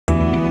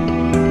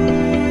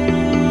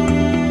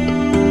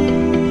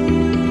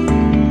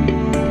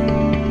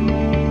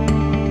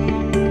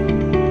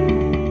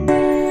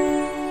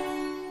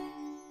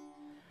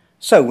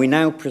So we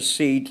now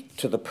proceed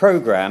to the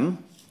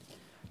programme,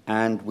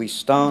 and we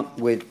start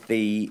with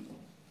the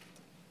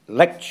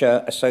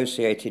lecture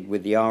associated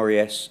with the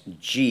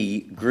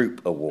RES-G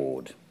Group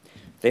Award.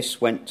 This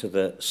went to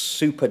the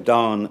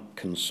SuperDARN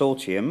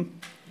Consortium,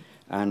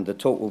 and the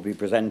talk will be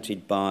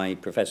presented by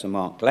Professor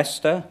Mark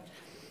Leicester,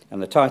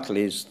 and the title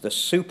is The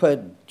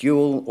Super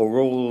Dual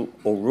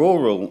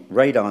Auroral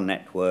Radar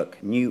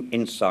Network, New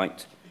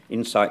Insights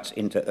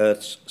into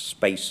Earth's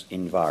Space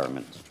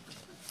Environment.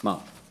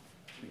 Mark.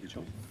 Thank you,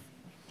 John.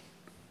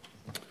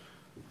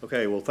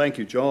 Okay, well, thank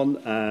you, John,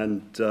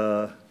 and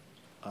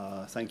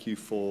thank you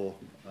for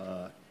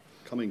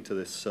coming to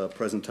this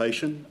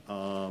presentation.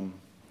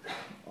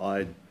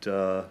 I'd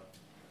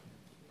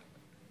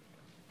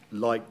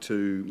like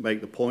to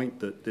make the point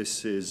that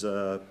this is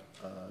that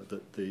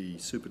the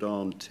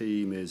SuperDARN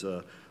team is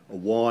a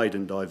wide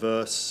and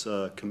diverse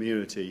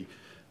community,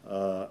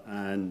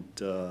 and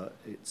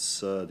it's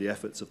the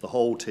efforts of the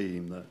whole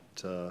team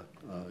that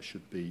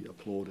should be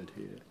applauded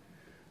here.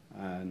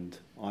 And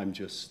I'm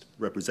just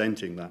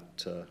representing that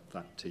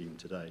team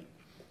today.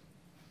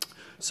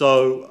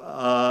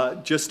 So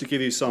just to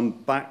give you some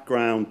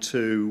background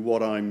to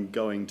what I'm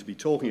going to be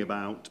talking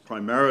about,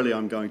 primarily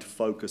I'm going to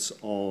focus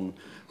on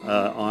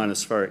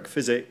ionospheric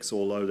physics,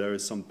 although there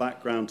is some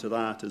background to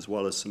that, as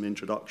well as some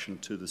introduction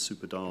to the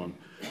SuperDARN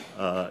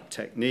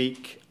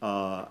technique.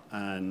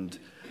 And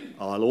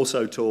I'll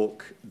also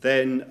talk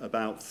then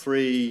about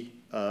three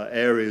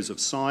areas of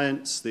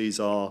science. These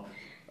are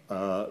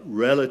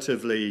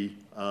relatively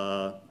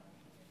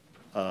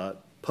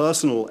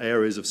personal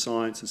areas of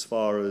science as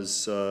far as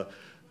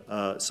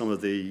some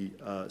of the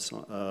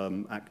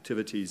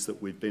activities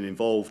that we've been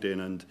involved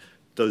in, and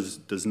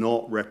does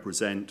not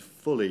represent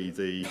fully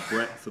the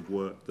breadth of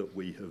work that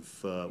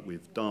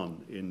we've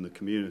done in the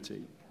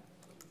community.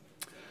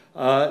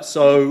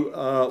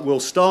 So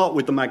we'll start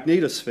with the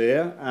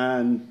magnetosphere,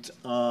 and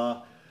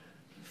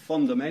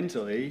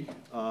fundamentally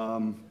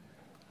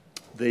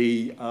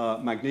the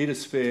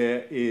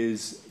magnetosphere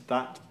is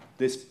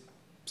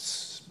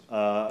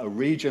a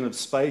region of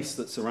space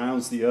that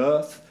surrounds the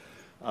Earth.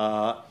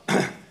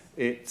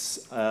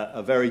 It's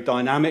a very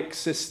dynamic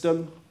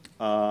system.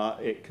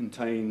 It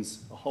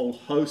contains a whole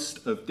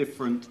host of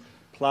different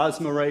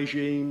plasma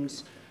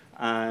regimes,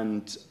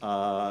 and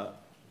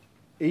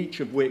each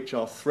of which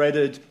are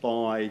threaded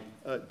by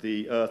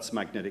the Earth's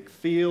magnetic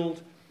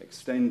field,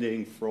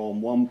 extending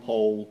from one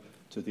pole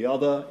to the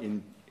other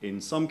in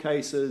some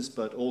cases,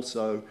 but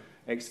also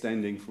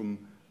extending from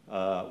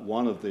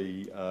one of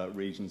the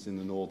regions in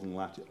the northern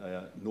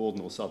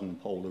or southern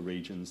polar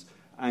regions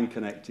and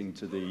connecting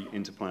to the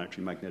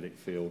interplanetary magnetic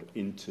field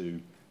into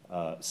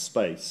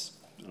space.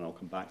 And I'll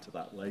come back to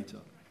that later.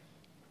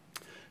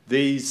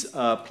 These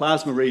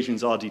plasma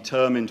regions are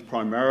determined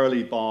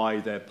primarily by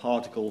their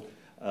particle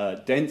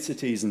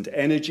densities and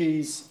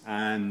energies,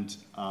 and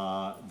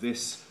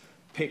this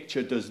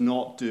picture does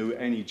not do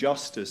any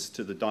justice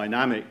to the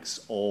dynamics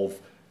of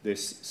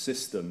this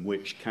system,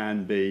 which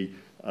can be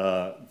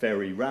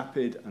very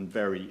rapid and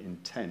very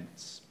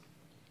intense.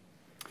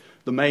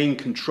 The main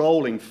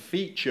controlling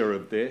feature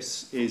of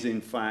this is, in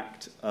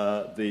fact,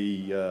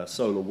 the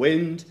solar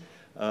wind,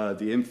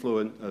 the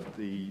influence of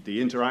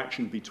the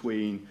interaction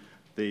between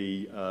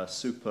the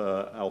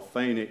super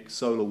alphanic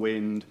solar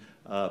wind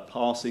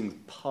passing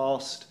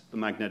past the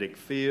magnetic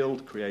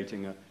field,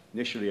 creating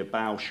initially a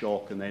bow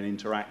shock, and then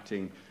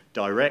interacting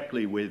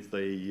directly with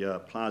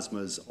the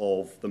plasmas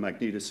of the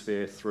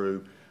magnetosphere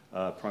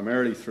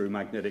primarily through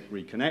magnetic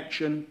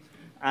reconnection.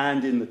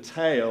 And in the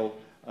tail,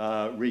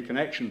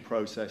 reconnection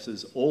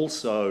processes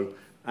also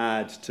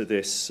add to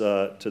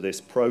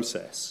this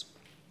process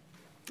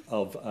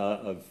of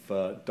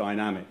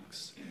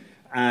dynamics.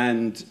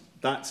 And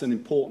that's an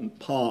important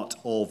part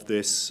of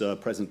this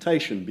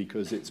presentation,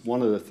 because it's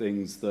one of the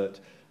things that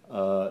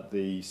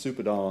the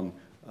SuperDARN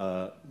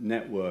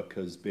network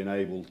has been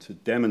able to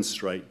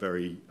demonstrate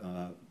very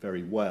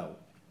well.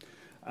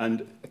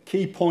 And a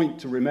key point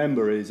to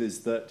remember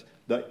is that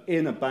the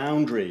inner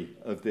boundary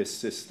of this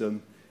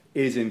system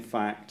is, in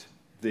fact,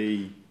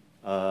 the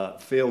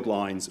field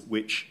lines,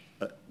 which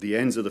the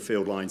ends of the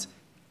field lines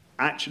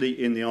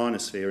actually in the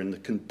ionosphere, in the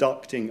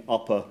conducting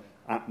upper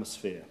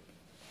atmosphere.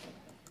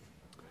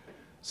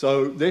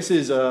 So this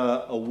is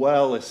a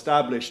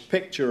well-established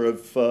picture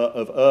of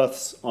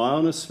Earth's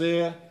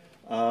ionosphere.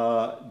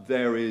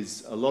 There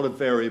is a lot of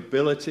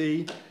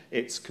variability.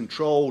 It's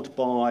controlled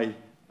by,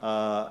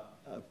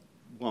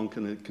 one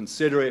can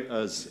consider it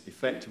as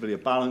effectively a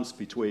balance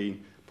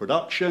between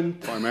production,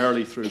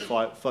 primarily through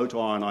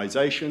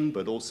photoionization,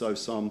 but also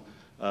some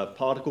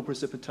particle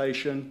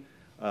precipitation,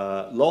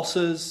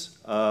 losses,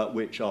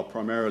 which are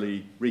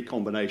primarily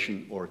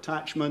recombination or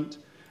attachment,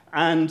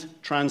 and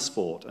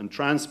transport. And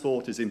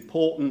transport is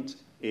important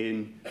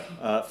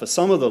for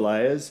some of the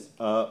layers,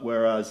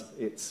 whereas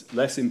it's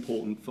less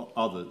important for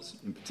others.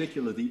 In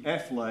particular, the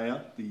F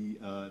layer, the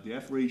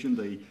F region,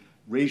 the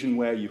region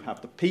where you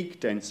have the peak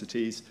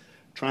densities,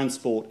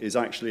 transport is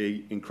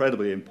actually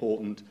incredibly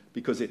important,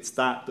 because it's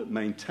that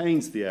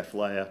maintains the F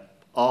layer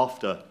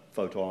after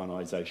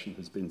photoionization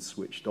has been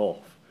switched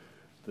off.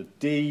 The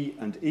D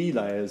and E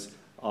layers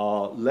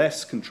are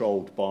less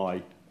controlled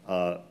by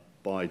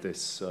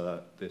this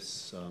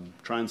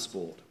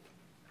transport.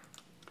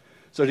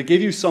 So to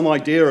give you some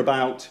idea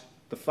about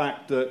the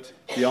fact that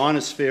the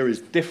ionosphere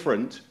is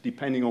different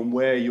depending on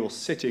where you're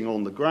sitting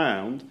on the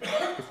ground,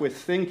 if we're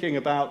thinking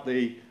about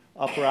the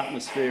upper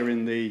atmosphere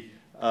in the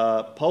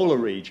polar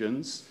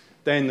regions,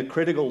 then the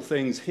critical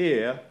things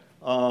here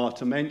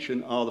to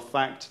mention are the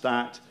fact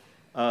that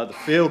the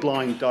field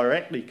line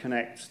directly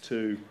connects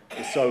to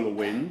the solar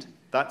wind.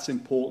 That's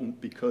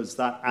important because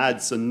that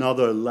adds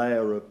another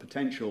layer of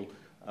potential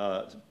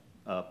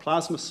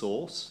plasma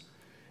source.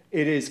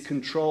 It is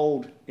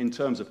controlled in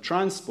terms of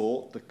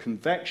transport. The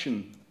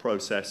convection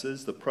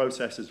processes, the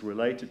processes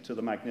related to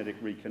the magnetic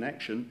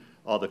reconnection,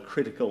 are the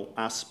critical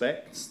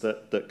aspects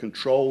that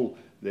control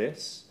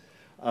this.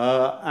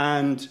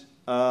 In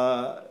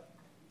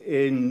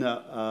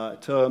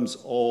terms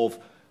of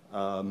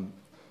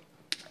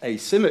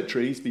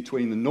asymmetries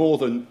between the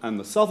northern and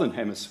the southern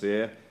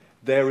hemisphere,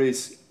 there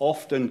is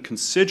often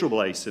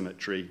considerable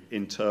asymmetry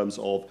in terms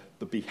of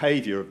the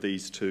behavior of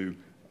these two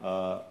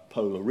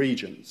polar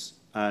regions.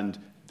 And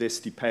this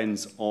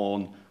depends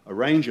on a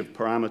range of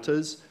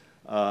parameters,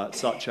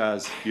 such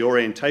as the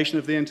orientation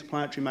of the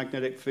interplanetary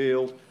magnetic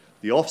field,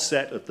 the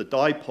offset of the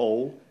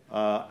dipole,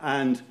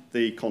 and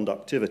the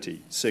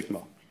conductivity,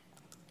 sigma.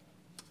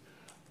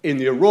 In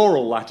the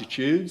auroral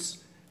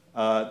latitudes,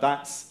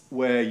 that's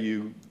where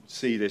you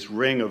see this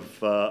ring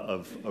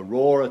of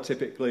aurora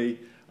typically.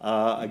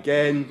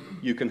 Again,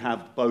 you can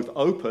have both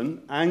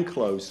open and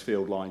closed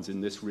field lines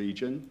in this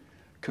region.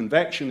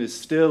 Convection is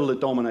still the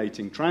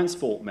dominating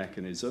transport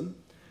mechanism,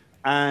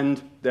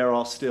 and there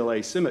are still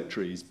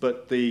asymmetries,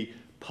 but the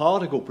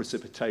particle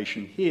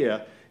precipitation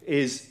here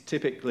is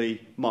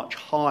typically much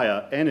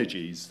higher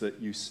energies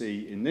that you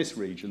see in this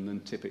region than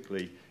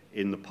typically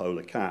in the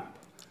polar cap.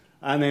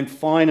 And then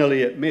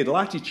finally, at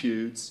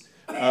mid-latitudes,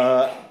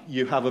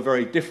 you have a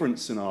very different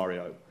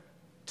scenario.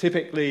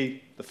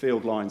 Typically, the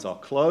field lines are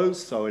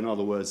closed, so in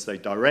other words, they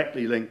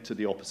directly link to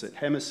the opposite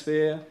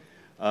hemisphere.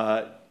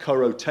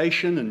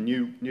 Co-rotation and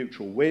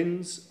neutral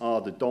winds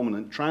are the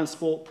dominant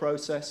transport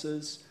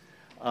processes.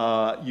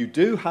 You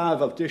do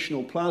have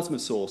additional plasma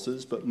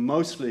sources, but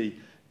mostly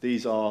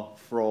these are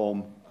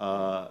from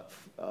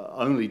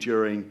only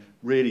during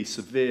really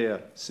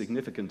severe,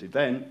 significant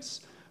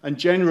events. And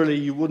generally,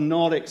 you would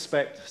not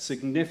expect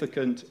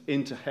significant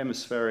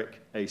interhemispheric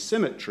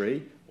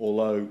asymmetry,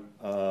 although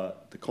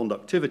the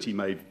conductivity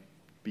may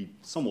be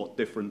somewhat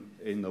different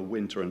in the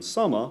winter and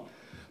summer.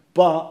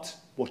 But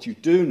what you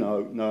do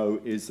know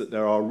is that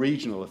there are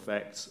regional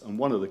effects, and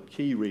one of the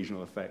key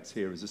regional effects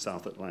here is the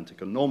South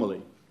Atlantic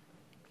anomaly.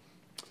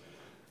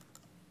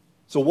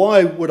 So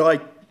why would I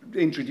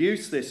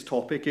introduce this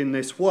topic in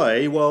this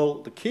way?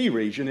 Well, the key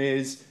region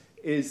is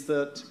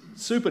that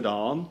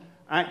Superdan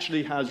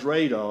actually has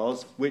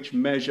radars which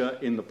measure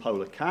in the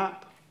polar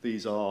cap.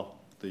 These are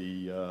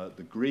the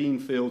green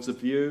fields of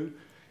view.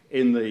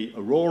 In the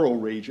auroral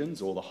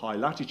regions, or the high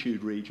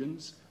latitude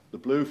regions, the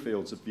blue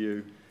fields of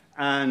view,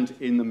 and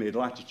in the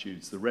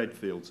mid-latitudes, the red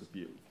fields of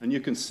view. And you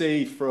can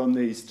see from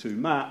these two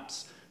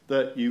maps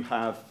that you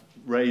have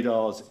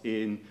radars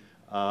in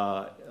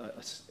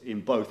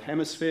both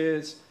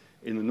hemispheres.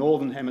 In the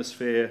northern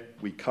hemisphere,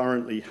 we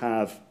currently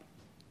have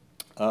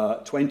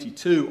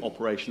 22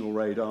 operational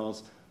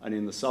radars, and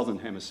in the southern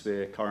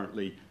hemisphere,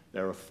 currently,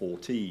 there are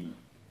 14.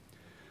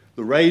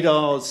 The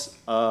radars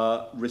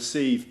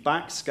receive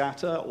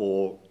backscatter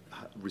or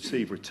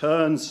receive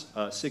returns,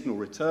 signal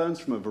returns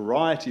from a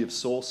variety of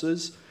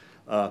sources.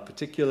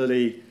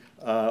 Particularly,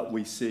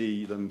 we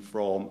see them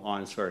from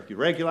ionospheric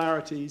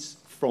irregularities,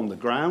 from the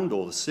ground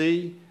or the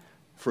sea,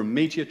 from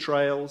meteor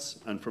trails,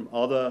 and from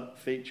other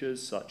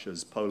features such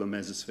as polar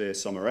mesosphere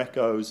summer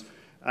echoes,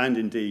 and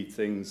indeed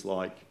things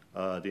like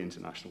the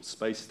International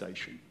Space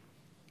Station.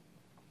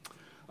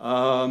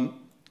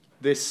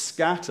 This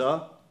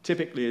scatter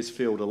typically is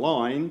field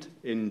aligned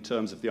in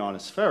terms of the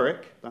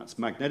ionospheric, that's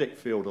magnetic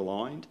field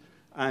aligned,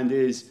 and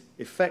is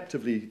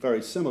effectively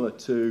very similar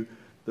to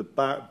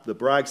the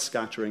Bragg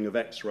scattering of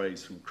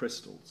X-rays from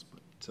crystals,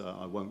 but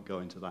I won't go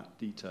into that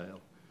detail.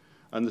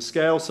 And the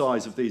scale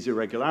size of these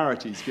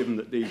irregularities, given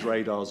that these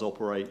radars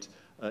operate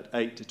at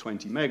 8 to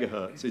 20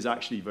 megahertz, is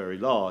actually very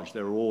large.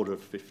 They're order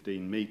of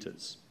 15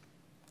 meters.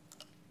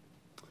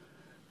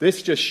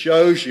 This just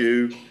shows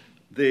you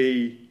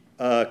the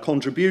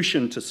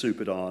contribution to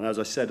Superdan. As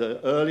I said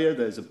earlier,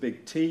 there's a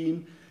big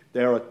team.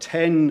 There are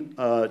 10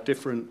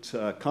 different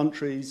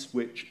countries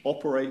which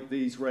operate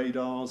these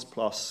radars,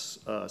 plus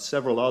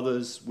several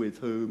others with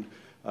whom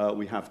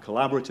we have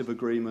collaborative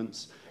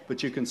agreements.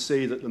 But you can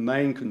see that the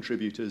main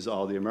contributors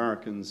are the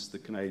Americans, the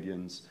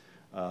Canadians,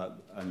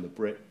 and the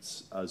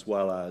Brits, as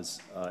well as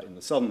in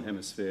the Southern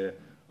Hemisphere,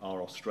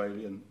 our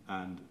Australian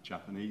and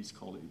Japanese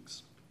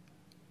colleagues.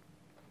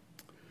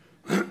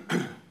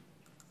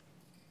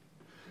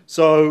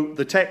 So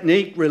the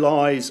technique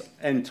relies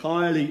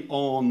entirely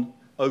on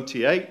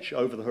OTH,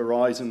 over the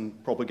horizon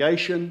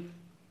propagation.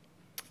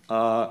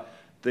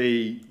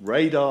 the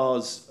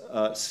radars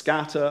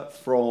scatter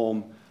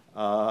from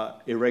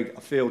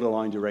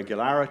field-aligned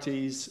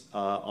irregularities,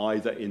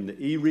 either in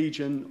the E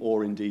region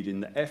or indeed in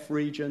the F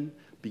region.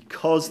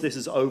 Because this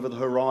is over the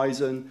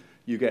horizon,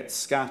 you get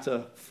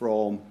scatter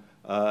from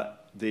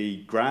the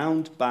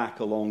ground back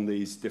along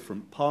these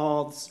different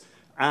paths,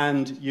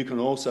 and you can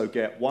also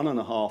get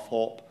 1.5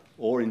 hop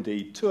or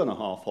indeed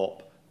 2.5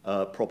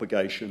 hop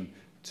propagation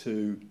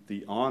to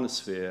the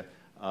ionosphere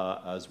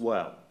as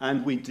well.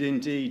 And we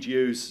indeed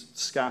use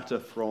scatter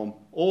from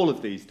all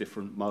of these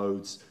different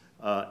modes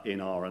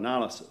in our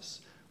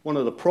analysis. One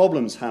of the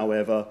problems,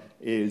 however,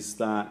 is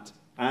that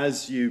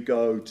as you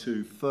go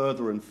to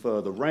further and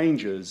further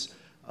ranges,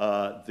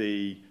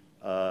 the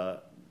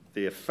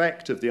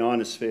effect of the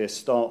ionosphere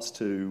starts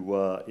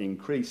to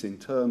increase in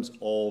terms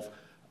of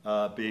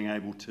being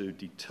able to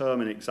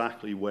determine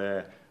exactly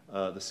where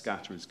the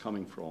scatter is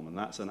coming from. And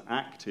that's an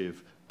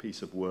active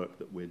piece of work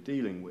that we're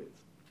dealing with.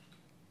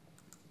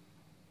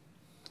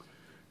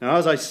 Now,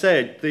 as I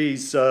said,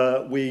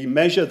 we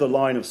measure the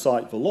line of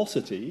sight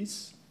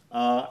velocities,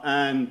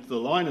 and the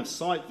line of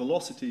sight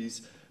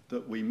velocities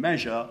that we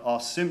measure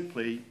are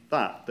simply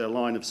that, they're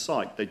line of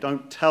sight. They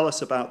don't tell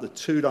us about the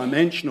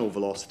two-dimensional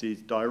velocities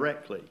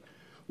directly.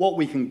 What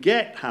we can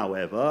get,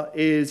 however,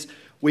 is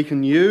we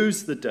can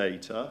use the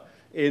data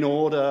in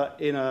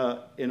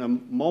a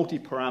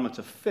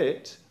multi-parameter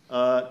fit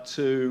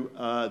to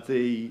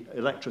the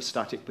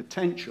electrostatic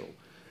potential,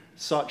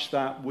 such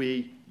that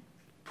we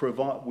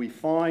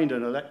find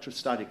an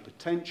electrostatic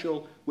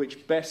potential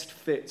which best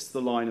fits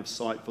the line of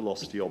sight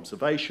velocity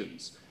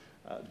observations.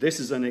 This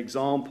is an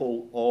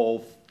example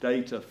of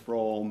data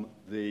from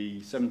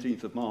the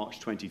 17th of March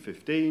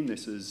 2015.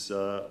 This is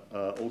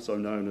also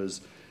known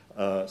as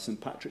St.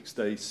 Patrick's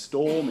Day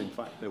storm. In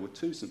fact, there were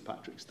two St.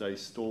 Patrick's Day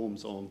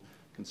storms on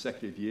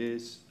consecutive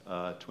years,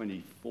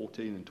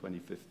 2014 and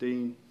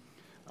 2015.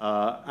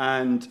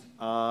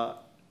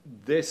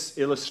 This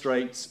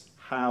illustrates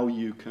how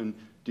you can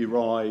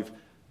derive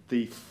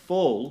the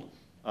full,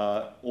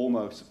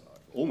 almost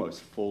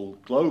full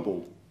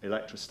global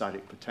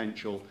electrostatic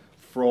potential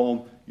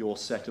from your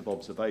set of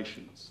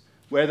observations.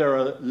 Where there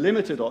are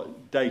limited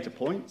data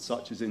points,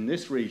 such as in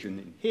this region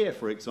in here,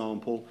 for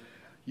example,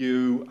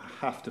 you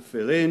have to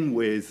fill in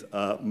with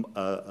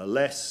a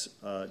less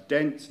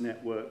dense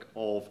network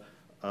of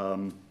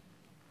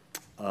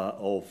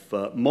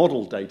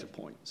model data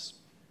points.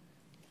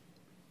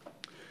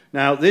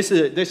 Now,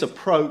 this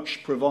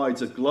approach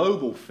provides a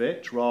global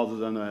fit rather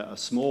than a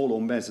small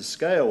or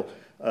mesoscale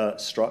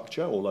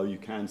structure, although you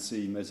can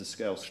see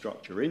mesoscale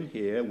structure in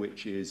here,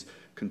 which is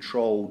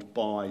controlled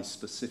by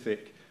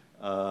specific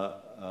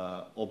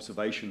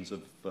observations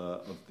of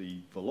the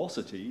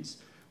velocities.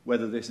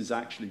 Whether this is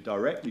actually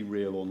directly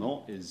real or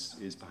not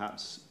is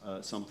perhaps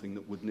something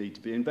that would need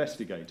to be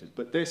investigated.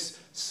 But this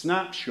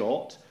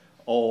snapshot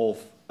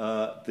of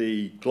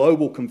the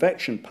global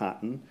convection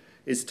pattern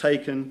is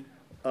taken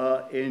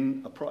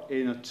in a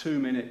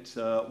 2-minute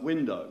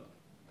window.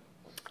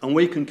 And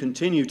we can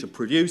continue to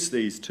produce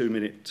these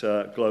 2-minute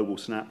global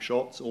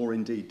snapshots, or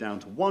indeed down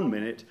to 1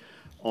 minute,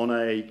 on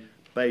a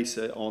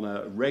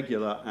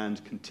regular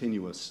and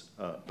continuous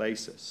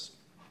basis.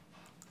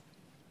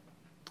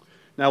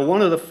 Now,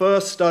 one of the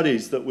first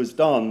studies that was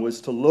done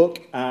was to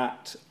look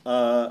at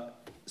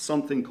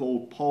something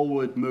called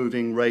poleward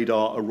moving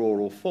radar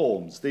auroral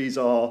forms. These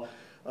are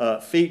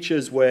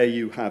features where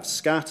you have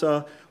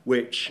scatter,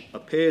 which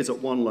appears at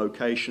one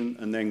location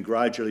and then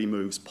gradually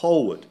moves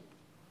poleward.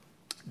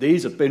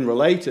 These have been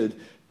related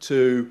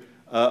to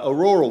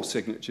auroral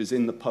signatures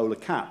in the polar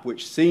cap,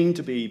 which seem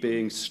to be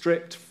being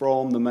stripped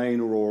from the main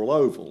auroral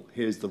oval.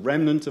 Here's the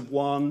remnant of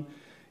one.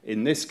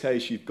 In this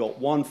case, you've got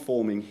one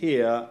forming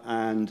here,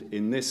 and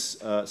in this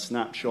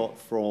snapshot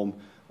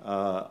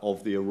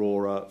of the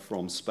aurora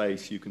from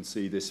space, you can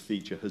see this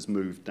feature has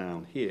moved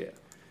down here.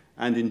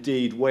 And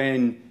indeed,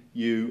 when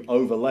you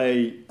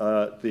overlay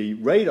the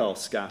radar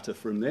scatter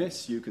from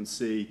this, you can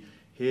see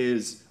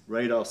here's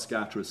radar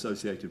scatter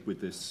associated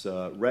with this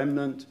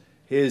remnant.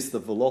 Here's the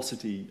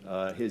velocity,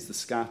 here's the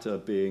scatter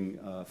being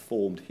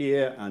formed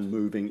here and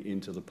moving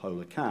into the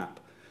polar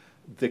cap.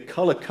 The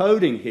color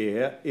coding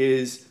here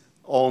is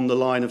on the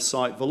line of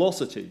sight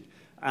velocity.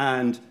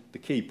 And the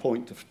key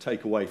point to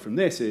take away from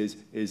this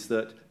is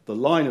that the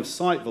line of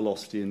sight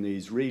velocity in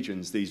these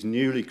regions, these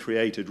newly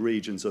created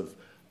regions of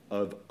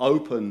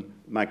open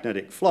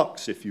magnetic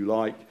flux, if you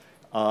like,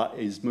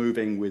 is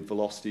moving with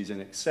velocities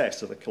in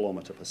excess of 1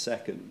 kilometer per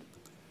second.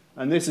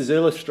 And this is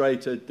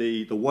illustrated,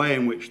 the way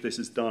in which this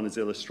is done is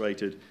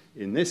illustrated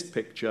in this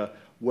picture,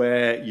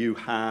 where you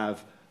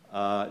have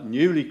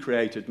newly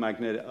created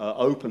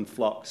open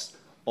flux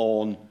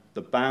on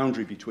the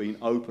boundary between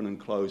open and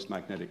closed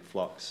magnetic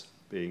flux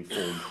being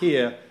formed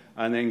here,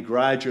 and then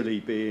gradually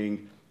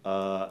being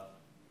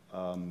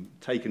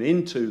taken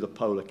into the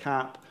polar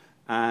cap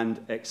and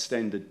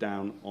extended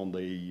down on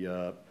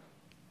the,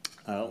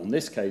 in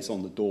this case,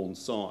 on the dawn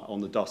side,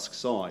 on the dusk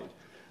side.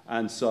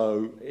 And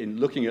so in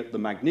looking at the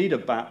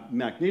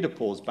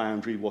magnetopore's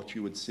boundary, what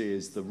you would see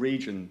is the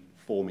region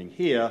forming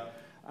here,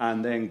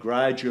 and then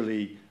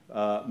gradually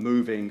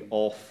moving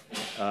off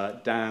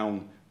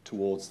down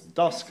towards the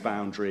dusk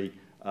boundary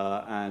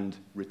and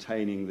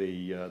retaining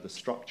the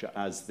structure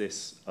as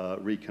this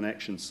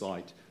reconnection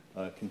site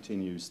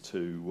continues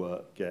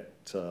to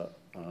get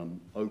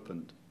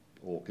opened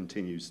or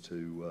continues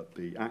to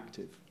be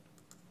active.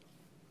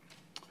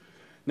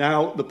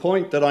 Now, the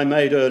point that I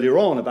made earlier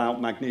on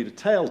about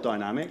magnetotail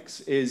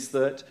dynamics is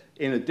that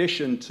in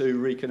addition to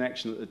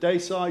reconnection at the day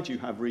side, you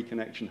have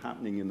reconnection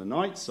happening in the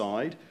night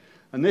side.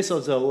 And this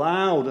has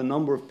allowed a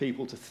number of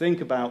people to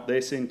think about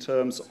this in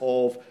terms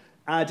of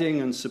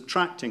adding and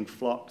subtracting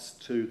flux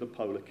to the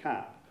polar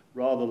cap,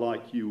 rather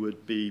like you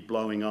would be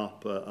blowing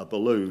up a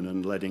balloon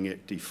and letting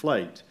it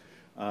deflate.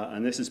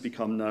 And this has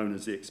become known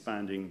as the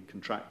expanding,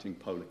 contracting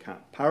polar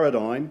cap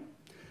paradigm.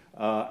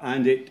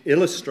 And it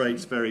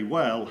illustrates very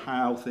well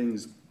how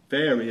things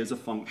vary as a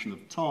function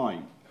of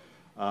time.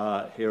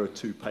 Here are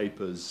two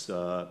papers,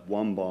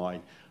 one by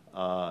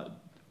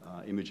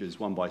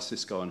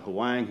Cisco and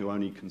Huang, who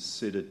only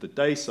considered the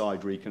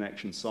day-side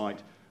reconnection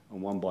site,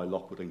 and one by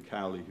Lockwood and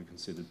Cowley, who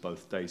considered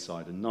both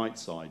day-side and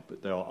night-side.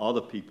 But there are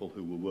other people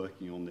who were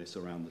working on this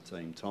around the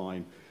same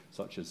time,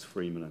 such as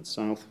Freeman and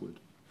Southwood.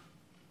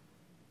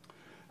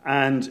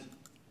 And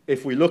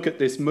if we look at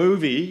this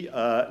movie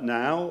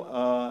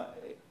now,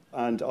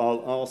 and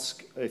I'll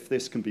ask if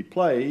this can be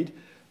played,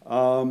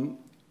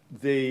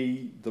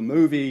 the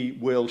movie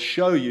will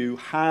show you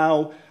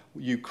how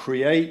you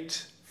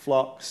create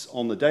flux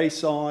on the day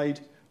side,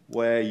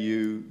 where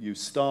you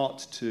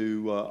start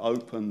to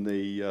open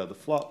the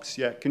flux.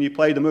 Yeah, can you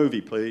play the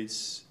movie,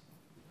 please?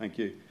 Thank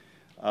you.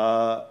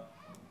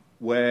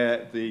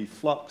 Where the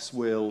flux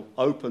will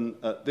open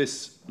at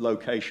this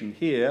location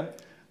here.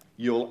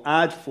 You'll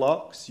add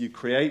flux, you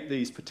create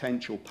these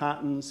potential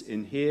patterns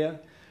in here,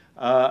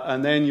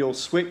 and then you'll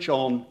switch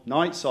on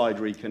night side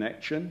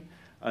reconnection,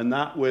 and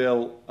that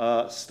will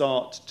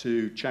start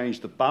to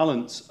change the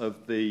balance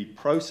of the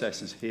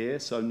processes here.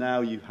 So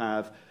now you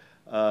have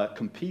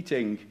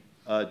competing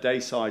day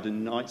side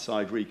and night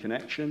side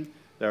reconnection.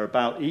 They're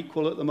about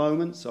equal at the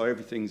moment, so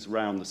everything's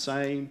around the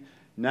same.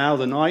 Now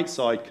the night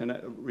side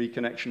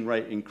reconnection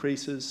rate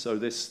increases, so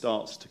this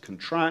starts to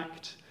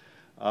contract.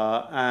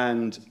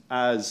 And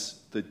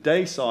as the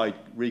day side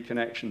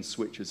reconnection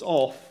switches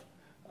off,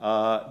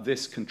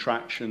 this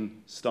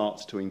contraction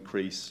starts to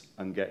increase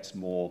and gets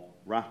more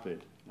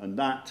rapid. And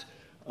that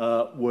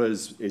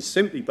is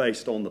simply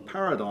based on the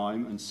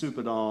paradigm, and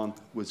Supadan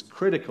was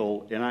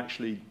critical in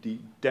actually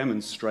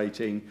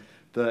demonstrating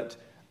that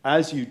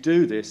as you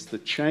do this, the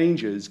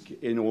changes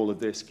in all of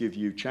this give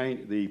you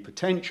the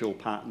potential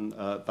pattern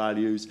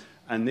values,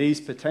 and these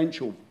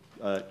potential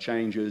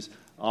changes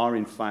are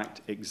in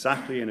fact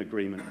exactly in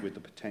agreement with the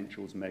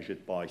potentials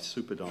measured by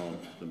Supadan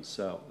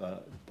themselves,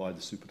 by the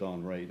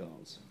Supadan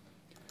radars.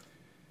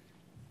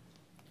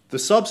 The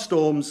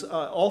substorms,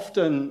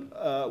 often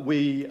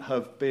we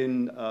have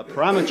been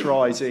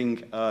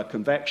parameterizing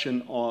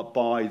convection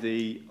by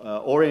the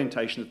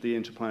orientation of the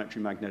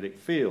interplanetary magnetic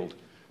field.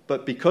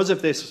 But because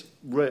of this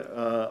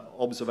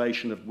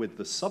observation with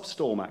the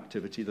substorm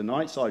activity, the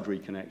night side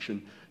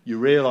reconnection, you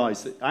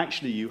realize that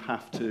actually you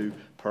have to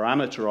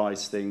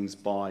parameterize things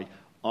by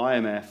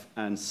IMF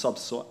and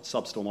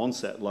substorm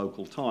onset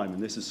local time.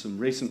 And this is some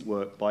recent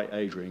work by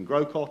Adrian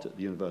Grocott at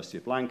the University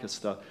of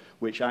Lancaster,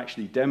 which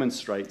actually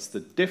demonstrates the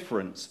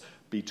difference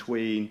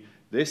between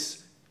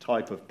this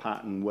type of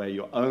pattern where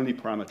you're only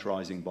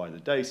parameterizing by the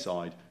day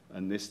side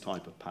and this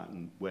type of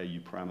pattern where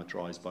you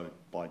parameterize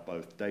by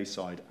both day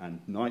side and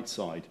night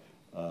side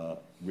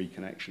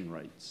reconnection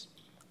rates.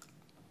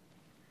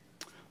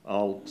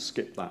 I'll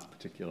skip that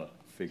particular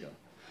figure.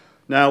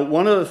 Now,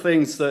 one of the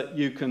things that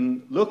you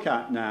can look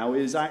at now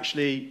is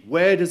actually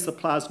where does the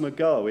plasma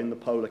go in the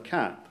polar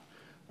cap?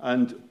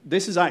 And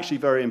this is actually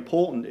very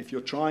important if you're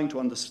trying to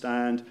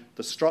understand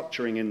the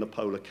structuring in the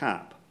polar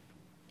cap.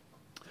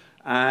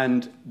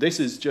 And this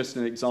is just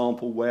an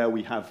example where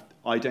we have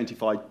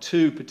identified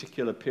two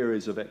particular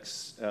periods of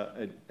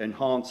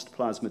enhanced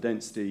plasma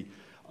density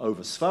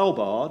over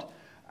Svalbard.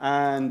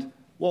 And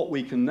what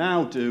we can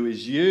now do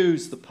is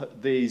use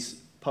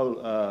these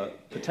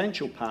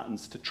potential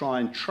patterns to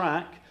try and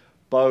track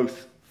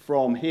both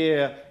from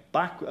here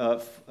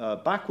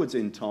backwards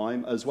in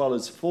time as well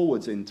as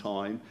forwards in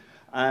time,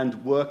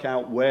 and work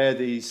out where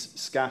these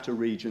scatter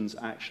regions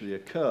actually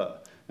occur.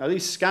 Now,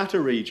 these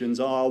scatter regions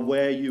are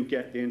where you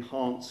get the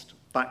enhanced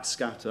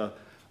backscatter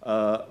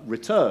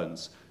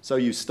returns. So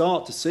you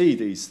start to see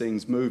these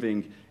things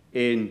moving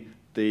in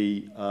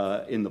the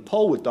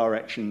poleward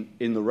direction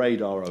in the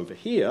radar over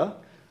here.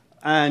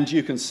 And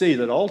you can see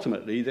that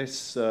ultimately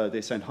this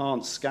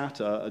enhanced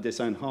scatter, this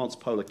enhanced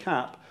polar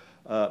cap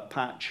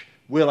patch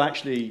will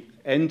actually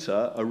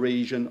enter a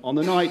region on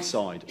the night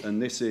side.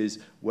 And this is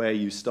where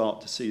you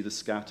start to see the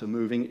scatter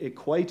moving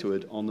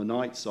equatorward on the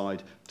night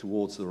side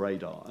towards the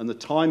radar. And the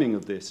timing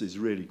of this is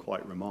really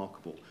quite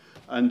remarkable.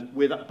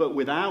 But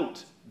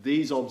without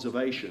these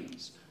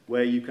observations,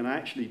 where you can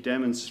actually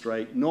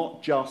demonstrate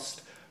not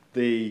just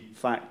the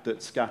fact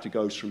that scatter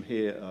goes from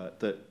here,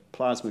 that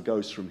plasma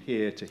goes from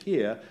here to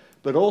here,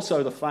 but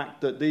also the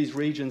fact that these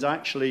regions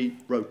actually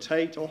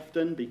rotate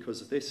often,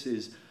 because this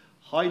is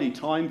highly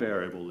time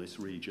variable, this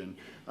region,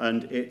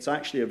 and it's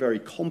actually a very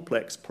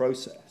complex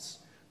process.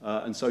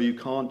 And so you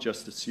can't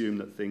just assume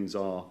that things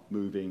are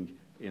moving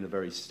in a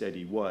very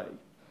steady way.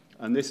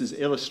 And this is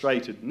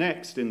illustrated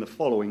next in the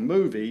following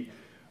movie,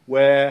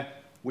 where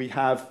we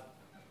have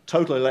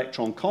total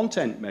electron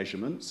content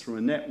measurements from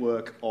a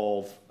network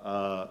of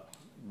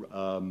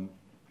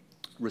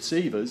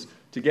receivers,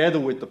 together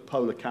with the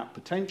polar cap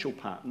potential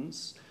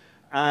patterns.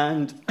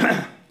 And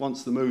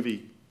once the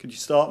movie, could you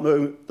start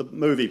the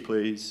movie,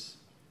 please?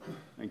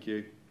 Thank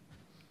you.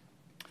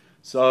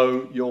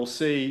 So you'll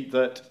see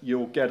that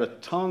you'll get a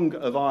tongue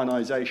of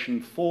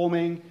ionization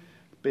forming,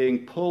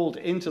 being pulled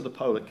into the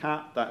polar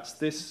cap. That's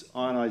this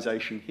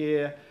ionization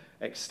here,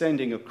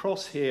 extending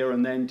across here,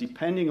 and then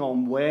depending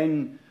on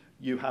when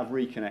you have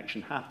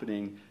reconnection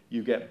happening,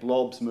 you get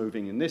blobs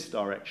moving in this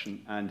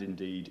direction and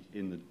indeed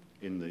in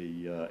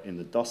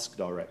the dusk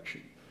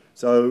direction.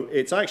 So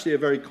it's actually a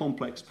very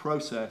complex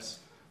process,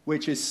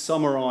 which is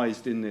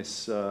summarized in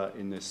this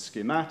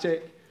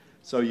schematic.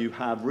 So you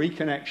have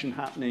reconnection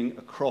happening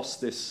across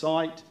this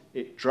site.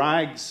 It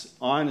drags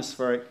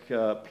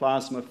ionospheric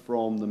plasma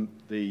from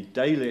the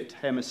daylit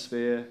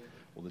hemisphere,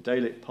 or the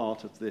daylit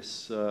part of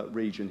this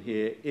region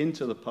here,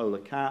 into the polar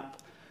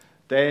cap.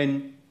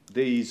 Then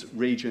these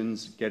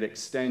regions get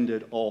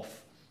extended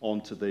off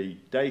onto the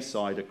day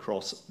side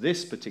across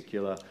this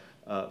particular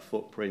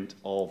footprint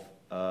of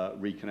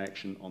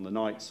reconnection on the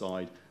night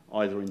side,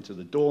 either into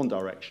the dawn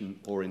direction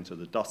or into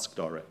the dusk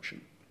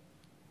direction.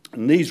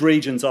 And these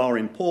regions are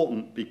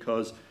important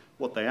because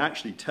what they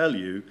actually tell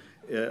you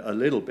a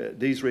little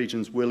bit, these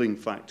regions will in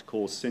fact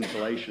cause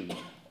scintillation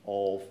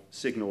of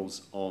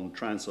signals on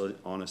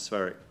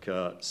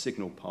transionospheric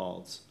signal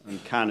paths,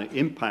 and can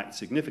impact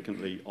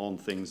significantly on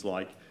things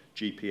like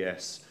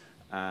GPS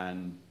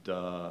and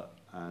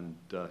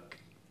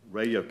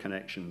radio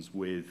connections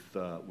with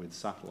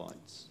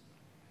satellites.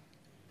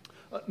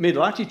 At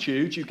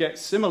mid-latitude, you get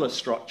similar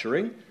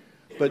structuring,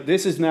 but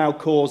this is now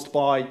caused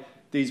by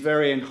these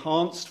very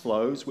enhanced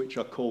flows, which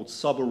are called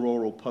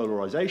subauroral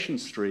polarization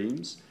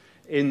streams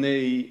in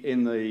the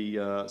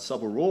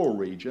subauroral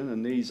region,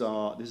 and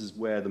this is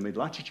where the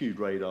mid-latitude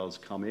radars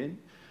come in.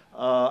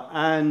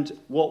 And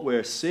what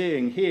we're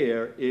seeing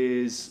here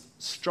is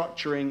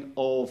structuring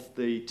of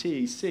the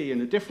TEC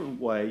in a different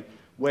way,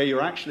 where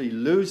you're actually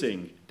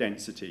losing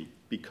density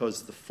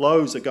because the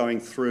flows are going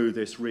through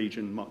this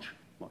region much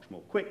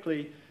more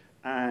quickly,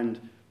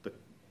 and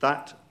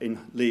that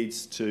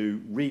leads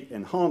to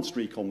enhanced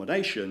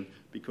recombination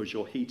because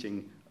you're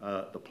heating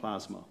the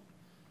plasma.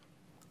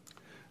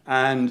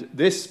 And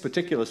this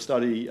particular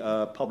study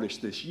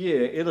published this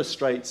year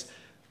illustrates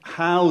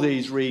how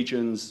these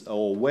regions,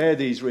 or where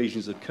these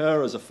regions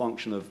occur as a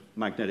function of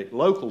magnetic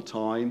local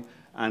time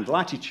and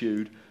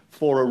latitude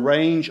for a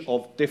range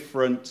of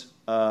different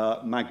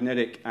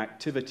magnetic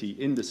activity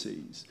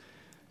indices.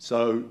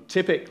 So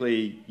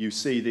typically, you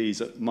see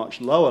these at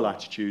much lower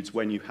latitudes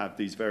when you have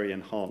these very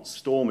enhanced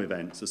storm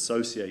events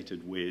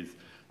associated with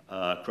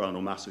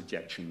coronal mass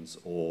ejections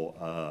or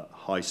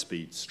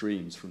high-speed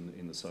streams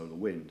in the solar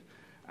wind.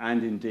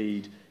 And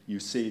indeed, you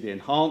see the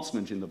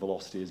enhancement in the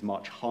velocity is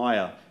much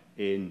higher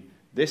in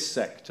this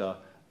sector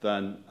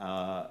than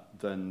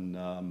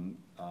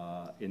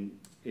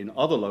in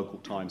other local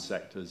time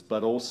sectors,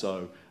 but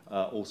also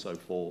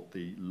for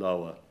the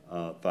lower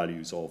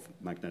values of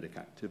magnetic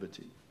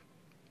activity.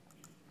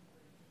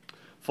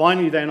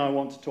 Finally, then, I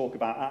want to talk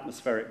about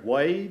atmospheric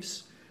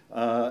waves.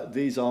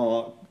 These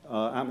are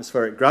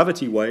atmospheric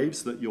gravity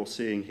waves that you're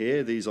seeing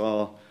here. These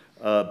are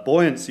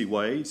buoyancy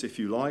waves, if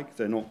you like.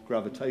 They're not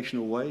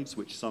gravitational waves,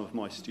 which some of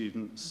my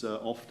students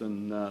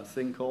often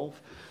think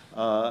of.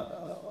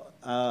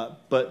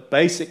 But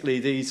basically,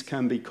 these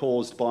can be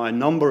caused by a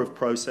number of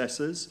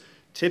processes.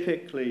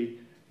 Typically,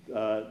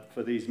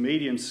 for these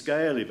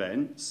medium-scale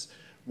events,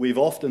 we've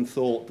often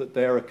thought that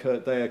they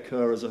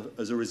occur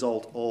as a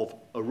result of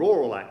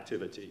auroral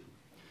activity.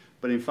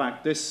 But in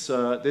fact, this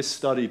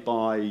study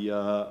by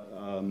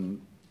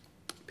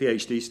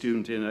PhD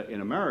student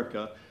in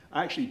America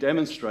actually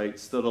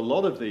demonstrates that a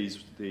lot of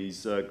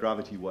these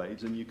gravity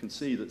waves, and you can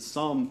see that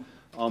some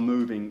are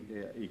moving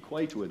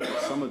equatorward,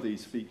 but some of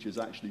these features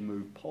actually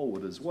move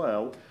poleward as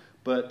well.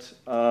 But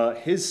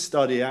his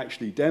study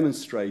actually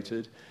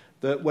demonstrated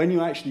that when you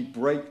actually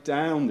break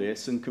down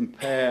this and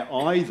compare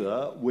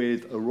either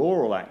with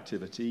auroral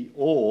activity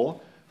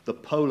or the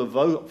polar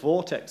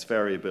vortex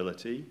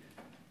variability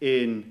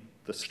in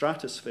the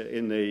stratosphere,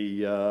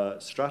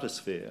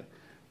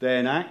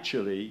 then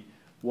actually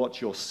what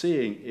you're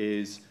seeing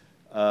is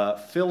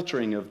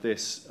filtering of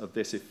this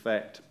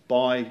effect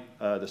by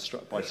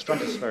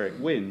stratospheric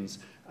winds,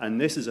 and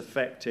this is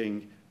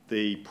affecting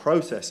the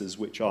processes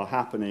which are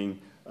happening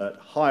at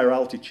higher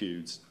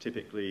altitudes,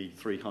 typically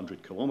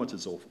 300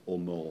 kilometers or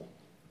more.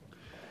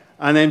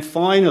 And then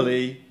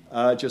finally,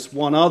 just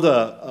one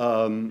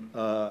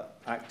other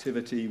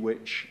activity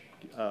which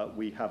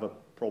we have a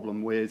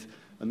problem with,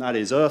 and that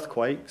is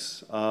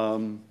earthquakes.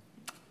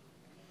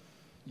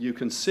 You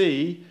can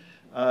see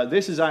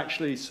This is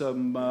actually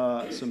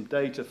some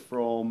data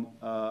from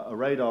a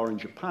radar in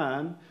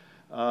Japan,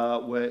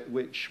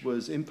 which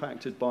was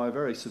impacted by a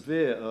very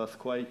severe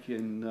earthquake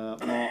in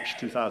March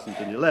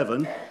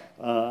 2011.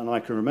 And I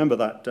can remember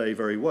that day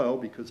very well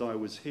because I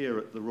was here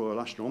at the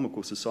Royal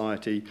Astronomical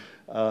Society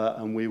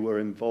and we were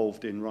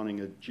involved in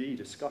running a G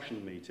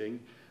discussion meeting,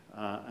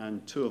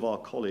 and two of our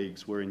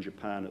colleagues were in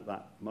Japan at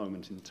that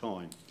moment in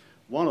time.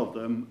 One of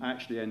them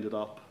actually ended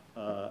up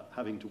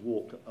having to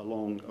walk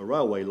along a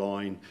railway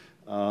line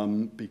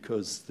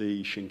because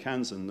the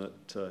Shinkansen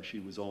that she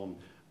was on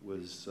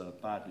was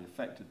badly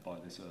affected by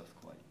this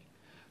earthquake.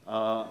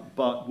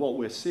 But what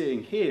we're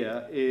seeing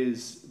here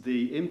is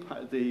the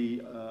impact,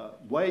 the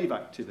wave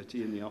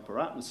activity in the upper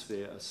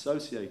atmosphere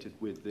associated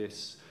with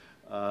this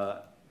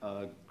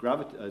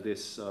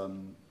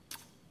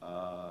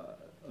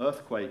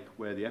earthquake,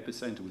 where the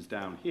epicenter was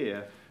down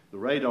here. The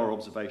radar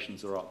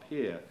observations are up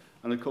here,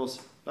 and of course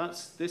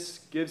this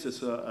gives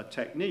us a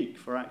technique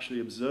for actually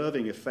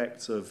observing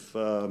effects of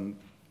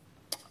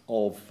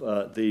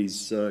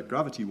these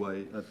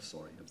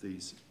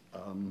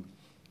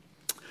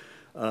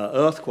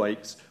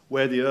earthquakes,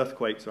 where the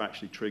earthquakes are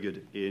actually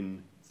triggered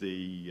in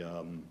the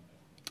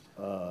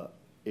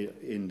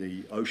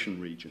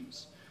ocean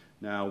regions.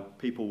 Now,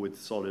 people with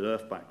solid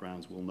Earth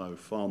backgrounds will know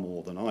far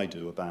more than I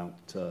do about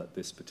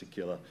this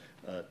particular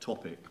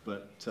topic,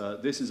 but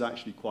this is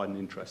actually quite an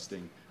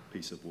interesting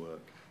piece of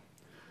work.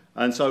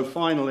 And so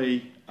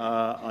finally,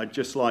 I'd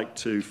just like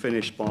to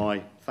finish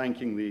by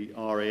thanking the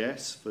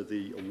RAS for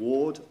the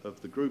award of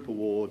the group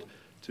award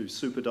to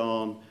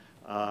Supadan,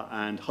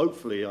 and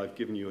hopefully I've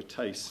given you a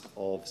taste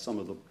of some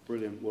of the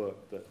brilliant work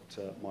that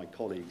my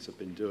colleagues have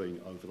been doing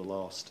over the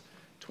last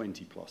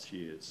 20 plus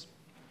years.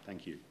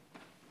 Thank you.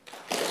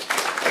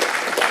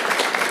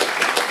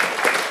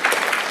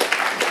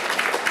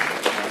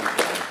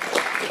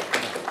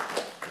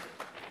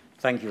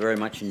 Thank you very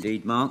much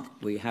indeed, Mark.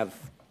 We have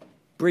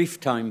brief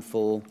time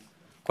for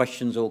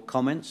questions or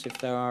comments, if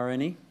there are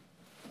any.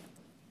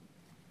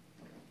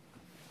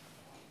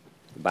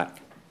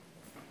 Back.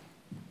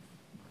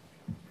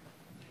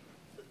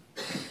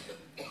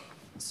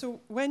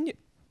 So when you,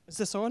 is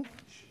this on?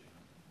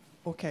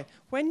 Okay.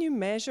 When you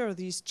measure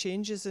these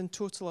changes in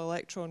total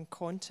electron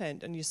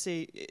content, and you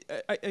say,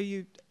 are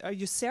you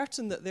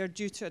certain that they're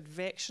due to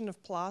advection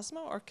of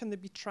plasma, or can there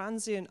be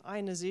transient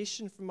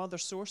ionization from other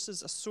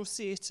sources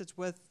associated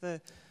with the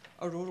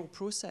auroral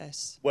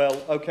process?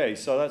 Well, okay,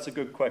 so that's a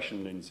good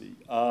question, Lindsay.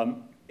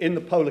 In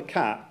the polar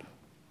cap,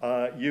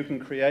 you can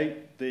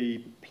create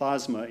the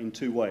plasma in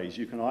two ways.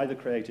 You can either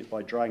create it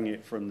by dragging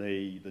it from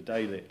the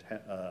daylit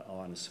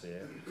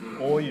ionosphere,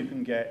 or you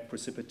can get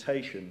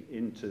precipitation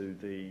into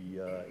the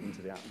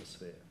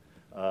atmosphere,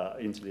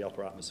 into the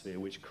upper atmosphere,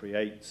 which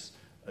creates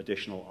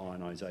additional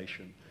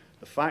ionization.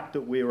 The fact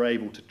that we were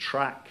able to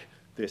track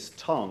this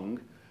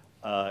tongue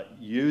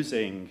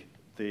using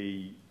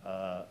the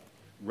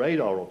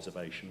radar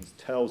observations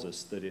tells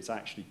us that it's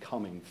actually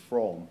coming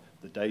from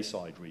the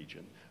dayside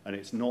region, and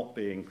it's not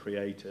being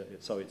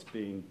created, so it's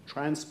being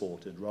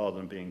transported rather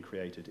than being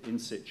created in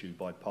situ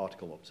by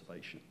particle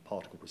observation,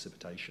 particle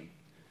precipitation.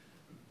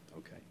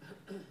 Okay.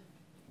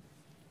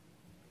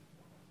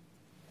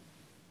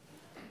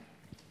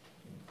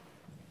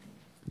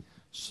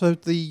 So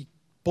the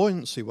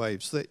buoyancy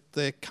waves,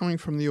 they're coming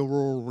from the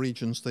auroral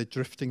regions, they're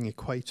drifting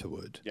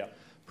equatorward. Yeah.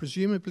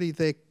 Presumably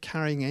they're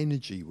carrying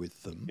energy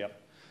with them. Yep.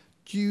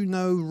 Do you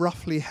know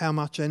roughly how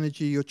much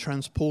energy you're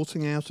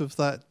transporting out of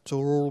that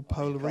auroral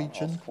polar You can't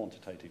region? ask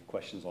quantitative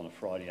questions on a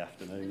Friday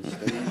afternoon,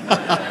 Steve.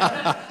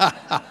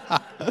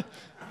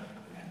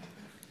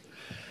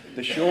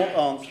 The short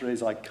answer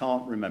is I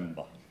can't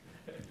remember.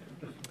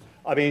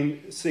 I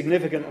mean,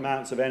 significant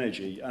amounts of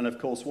energy, and of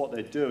course what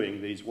they're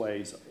doing, these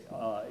waves,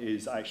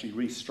 is actually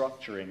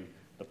restructuring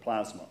the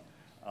plasma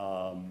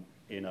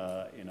in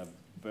an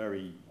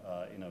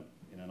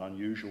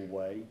unusual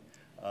way.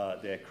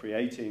 They're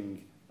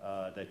creating,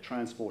 they're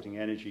transporting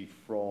energy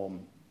from,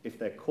 if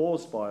they're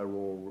caused by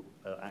auroral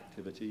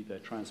activity, they're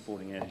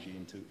transporting energy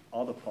into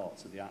other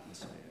parts of the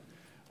atmosphere.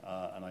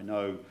 And I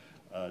know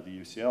the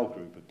UCL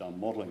group have done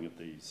modelling of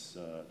these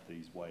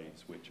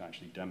waves, which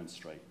actually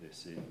demonstrate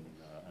this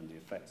and the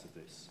effects of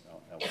this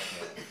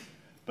elsewhere.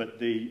 But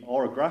the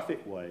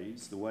orographic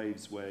waves, the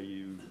waves where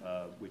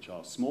which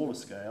are smaller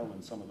scale,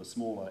 and some of the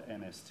smaller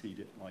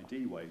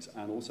MSTID waves,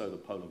 and also the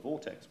polar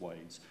vortex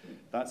waves,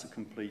 that's a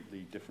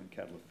completely different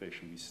kettle of fish,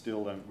 and we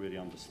still don't really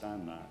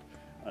understand that.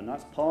 And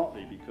that's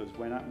partly because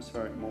when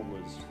atmospheric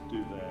modelers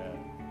do their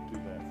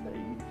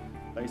thing,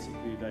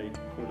 basically they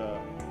put a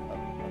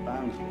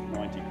boundary of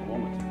 90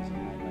 kilometers,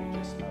 and then they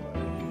just have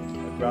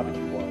a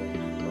gravity wave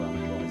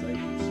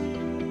parameterization scheme.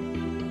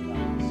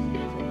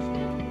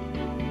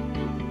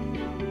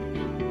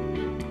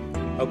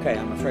 Okay,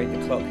 I'm afraid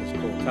the clock has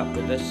caught up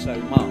with us, so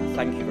Mark,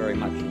 thank you very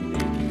much indeed.